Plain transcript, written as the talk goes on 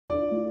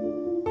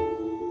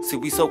See,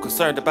 we so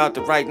concerned about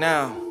the right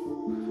now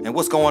and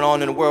what's going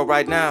on in the world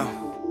right now.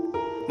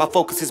 My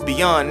focus is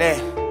beyond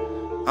that.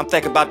 I'm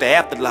thinking about the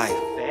afterlife.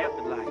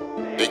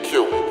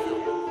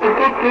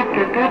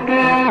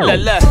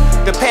 Look,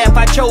 the path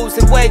I chose,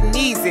 it wasn't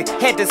easy.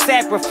 Had to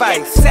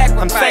sacrifice.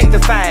 I'm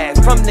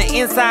sanctified from the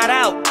inside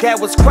out. That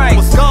was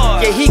Christ.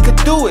 Yeah, he could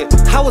do it.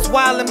 I was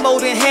wildin'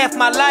 more than half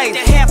my life.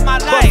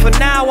 But for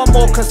now, I'm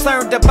more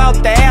concerned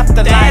about the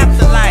afterlife.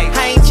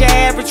 I ain't your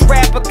average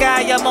rapper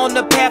guy. I'm on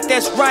the path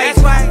that's right.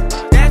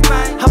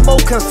 I'm more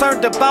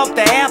concerned about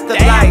the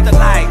afterlife.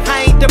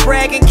 I ain't the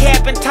bragging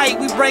cap and tight.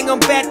 We bring them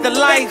back to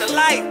life.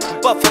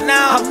 But for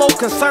now, I'm more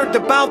concerned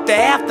about the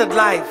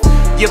afterlife.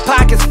 Your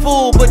pocket's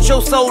full, but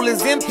your soul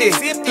is empty.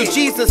 Through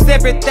Jesus,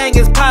 everything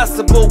is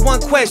possible. One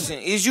question,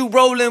 is you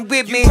rolling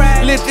with me?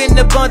 Live in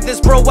abundance,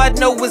 bro, I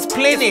know it's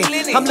plenty.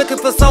 I'm looking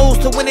for souls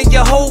to win in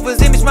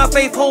Jehovah's image. My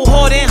faith, whole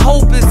heart, and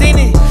hope is in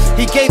it.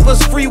 He gave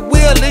us free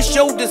will, it's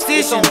your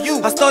decision.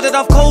 I started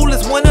off cold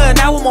as winter, and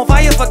now I'm on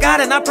fire for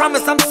God. And I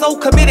promise I'm so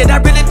committed. I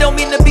really don't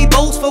mean to be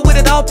boastful with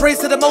it. All praise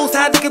to the Most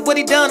High, look at what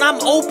he done. I'm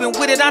open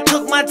with it. I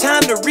took my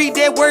time to read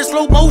that word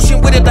slow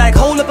motion with it. Like,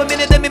 hold up a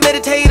minute, let me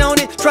meditate on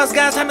it. Trust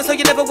God's timing so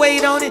you never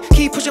wait on it.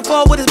 Keep pushing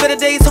forward, it's better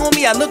days,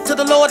 homie. I look to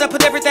the Lord, I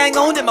put everything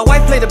on it. My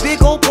wife played a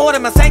big old part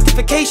in my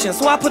sanctification,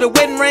 so I put a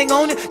wedding ring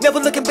on it. Never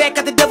looking back,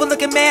 got the devil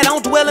looking mad. I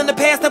don't dwell in the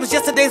past, that was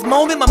yesterday's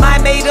moment. My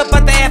mind made up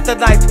about the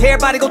afterlife.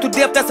 Everybody go through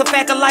death, that's a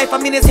fact of life. I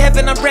mean, it's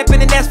heaven, I'm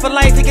repping, and that's for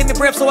life. He gave me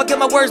breath, so I give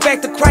my words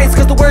back to Christ.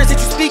 Cause the words that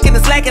you speaking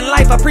is lacking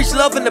life. I preach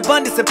love and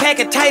abundance and pack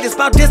it tight. It's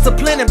about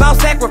discipline and about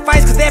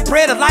sacrifice, cause that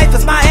bread of life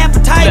is my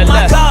appetite.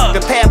 My God,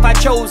 the path I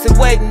chose, it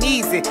wasn't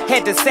easy.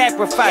 Had to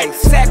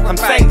sacrifice. I'm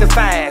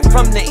sanctified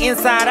from the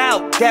inside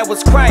out. That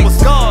was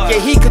Christ. Yeah,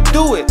 he could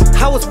do it.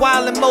 I was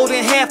wildin' more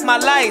than half my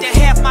life.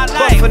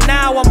 But for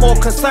now, I'm more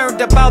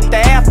concerned about the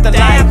afterlife.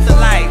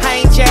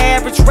 I ain't your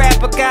average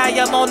rapper guy.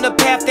 I'm on the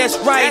path that's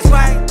right.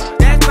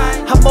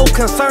 I'm more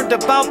concerned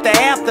about the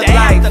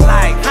afterlife.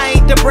 I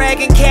ain't the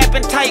bragging cap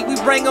and tight. We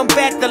bring them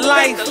back to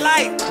life.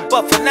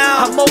 But for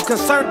now, I'm more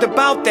concerned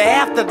about the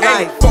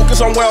afterlife.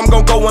 Focus on where I'm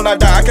gonna go when I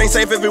die. I can't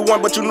save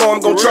everyone, but you know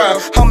I'm gonna try.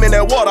 I'm in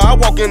that water, I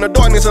walk in the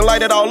darkness and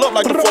light it all up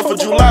like the 4th of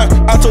July.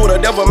 I told the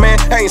devil, man,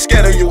 I ain't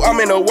scared of you. I'm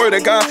in the word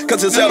of God,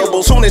 cause it's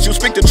edible. Soon as you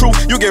speak the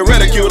truth, you get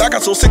ridiculed. I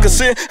got so sick of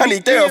sin, I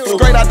need therapy.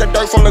 Straight out the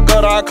dirt from the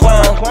gutter, I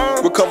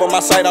climb. Recover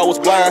my sight, I was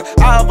blind.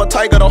 I have a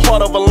tiger, the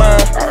heart of a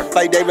lion.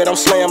 Like David, I'm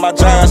slaying my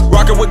giants.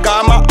 Rocking with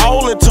God, my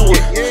all into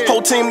it.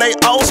 Whole team, they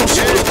awesome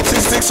shooters.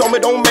 6'6" on me,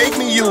 don't make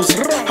me use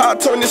it. I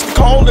turn this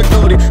call to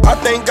duty. I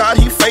thank God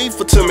he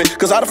faithful to me,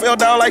 cause I done fell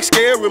down like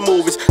scary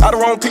movies. I done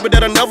wrong people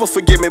that'll never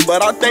forgive me,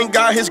 but I thank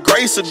God his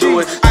grace to do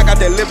it. I got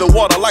that living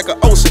water like an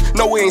ocean.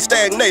 No, we ain't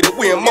stagnated,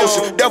 we in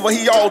motion. Devil,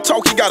 he all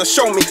talk, he gotta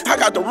show me. I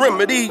got the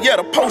remedy, yeah,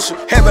 the potion.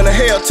 Heaven and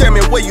hell, tell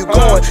me where you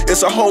going.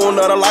 It's a whole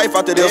nother life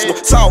after this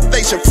one.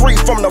 Salvation free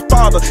from the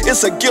Father.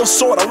 It's a gift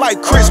sorta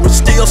like Christmas.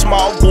 Still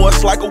small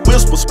voice like a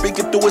whisper,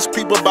 speaking through his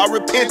people about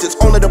repentance.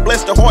 Only the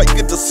blessed heart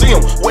get to see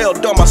him. Well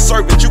done, my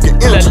servant, you can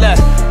enter.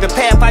 The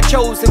path I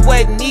chose, it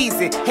wasn't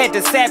easy. Had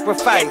to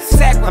sacrifice.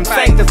 I'm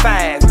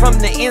sanctified from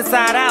the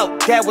inside out.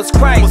 That was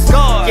Christ.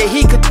 Yeah,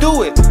 he could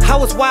do it. I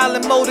was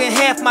wildin' more than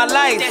half my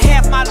life.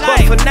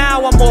 But for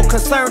now, I'm more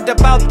concerned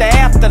about the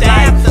afterlife.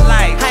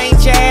 I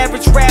ain't your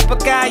average rapper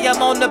guy.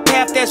 I'm on the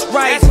path that's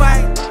right.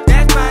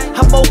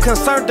 I'm more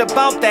concerned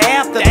about the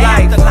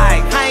afterlife.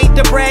 I ain't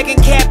the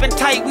bragging cap and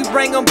tight. We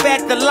bring them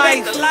back to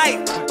life.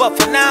 But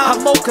for now,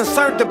 I'm more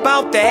concerned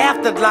about the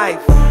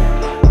afterlife.